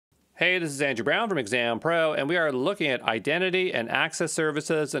Hey, this is Andrew Brown from Exam Pro, and we are looking at identity and access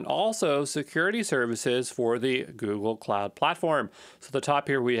services and also security services for the Google Cloud Platform. So at the top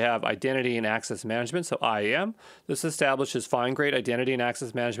here, we have identity and access management, so IAM. This establishes fine-grained identity and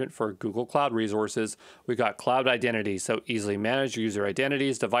access management for Google Cloud resources. We've got cloud identity, so easily manage user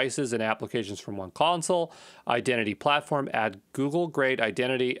identities, devices, and applications from one console. Identity platform, add Google-grade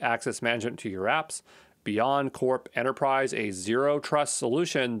identity access management to your apps. Beyond Corp Enterprise, a zero-trust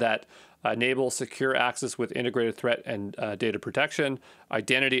solution that enables secure access with integrated threat and data protection.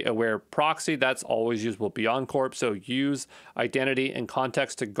 Identity-aware proxy, that's always used with Beyond Corp, so use identity and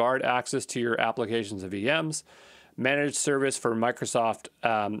context to guard access to your applications and VMs. Managed service for Microsoft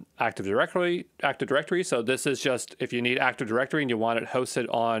Active Directory. So this is just if you need Active Directory and you want it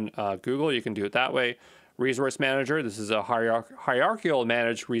hosted on Google, you can do it that way. Resource Manager, this is a hierarchical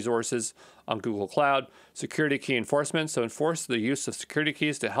managed resources on Google Cloud. Security key enforcement, so enforce the use of security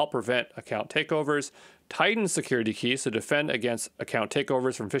keys to help prevent account takeovers. Tighten security keys to defend against account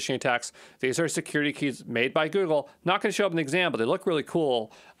takeovers from phishing attacks. These are security keys made by Google. Not going to show up in the exam, but they look really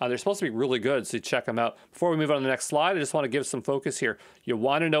cool. They're supposed to be really good, so check them out. Before we move on to the next slide, I just want to give some focus here. You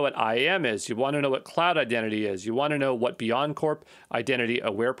want to know what IAM is. You want to know what cloud identity is. You want to know what Beyond Corp Identity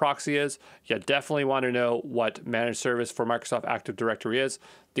Aware Proxy is. You definitely want to know what managed service for Microsoft Active Directory is.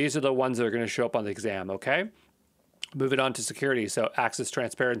 These are the ones that are going to show up on the exam, okay? Moving on to security, so access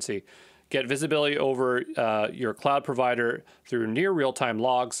transparency. Get visibility over your cloud provider through near real-time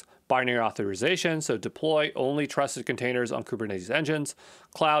logs, binary authorization, so deploy only trusted containers on Kubernetes engines,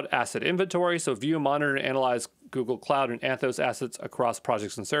 cloud asset inventory, so view, monitor, and analyze Google Cloud and Anthos assets across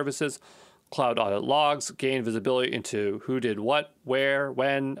projects and services, cloud audit logs, gain visibility into who did what, where,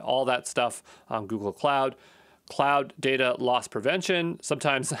 when, all that stuff on Google Cloud. Cloud data loss prevention.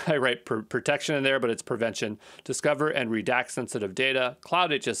 Sometimes I write protection in there, but it's prevention. Discover and redact sensitive data.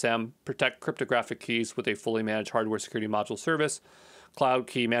 Cloud HSM, protect cryptographic keys with a fully managed hardware security module service. Cloud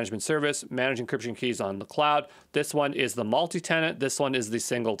key management service, manage encryption keys on the cloud. This one is the multi-tenant. This one is the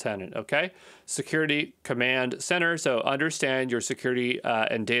single tenant, okay? Security command center, so understand your security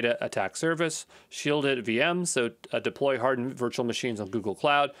and data attack service. Shielded VMs, so deploy hardened virtual machines on Google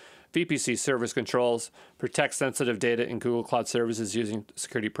Cloud. VPC service controls, protect sensitive data in Google Cloud services using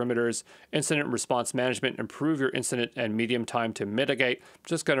security perimeters, incident response management, improve your incident and medium time to mitigate. I'm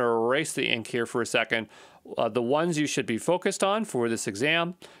just going to erase the ink here for a second. The ones you should be focused on for this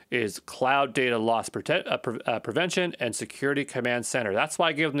exam is cloud data loss prevention and security command center. That's why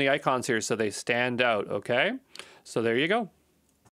I give them the icons here so they stand out, okay? So there you go.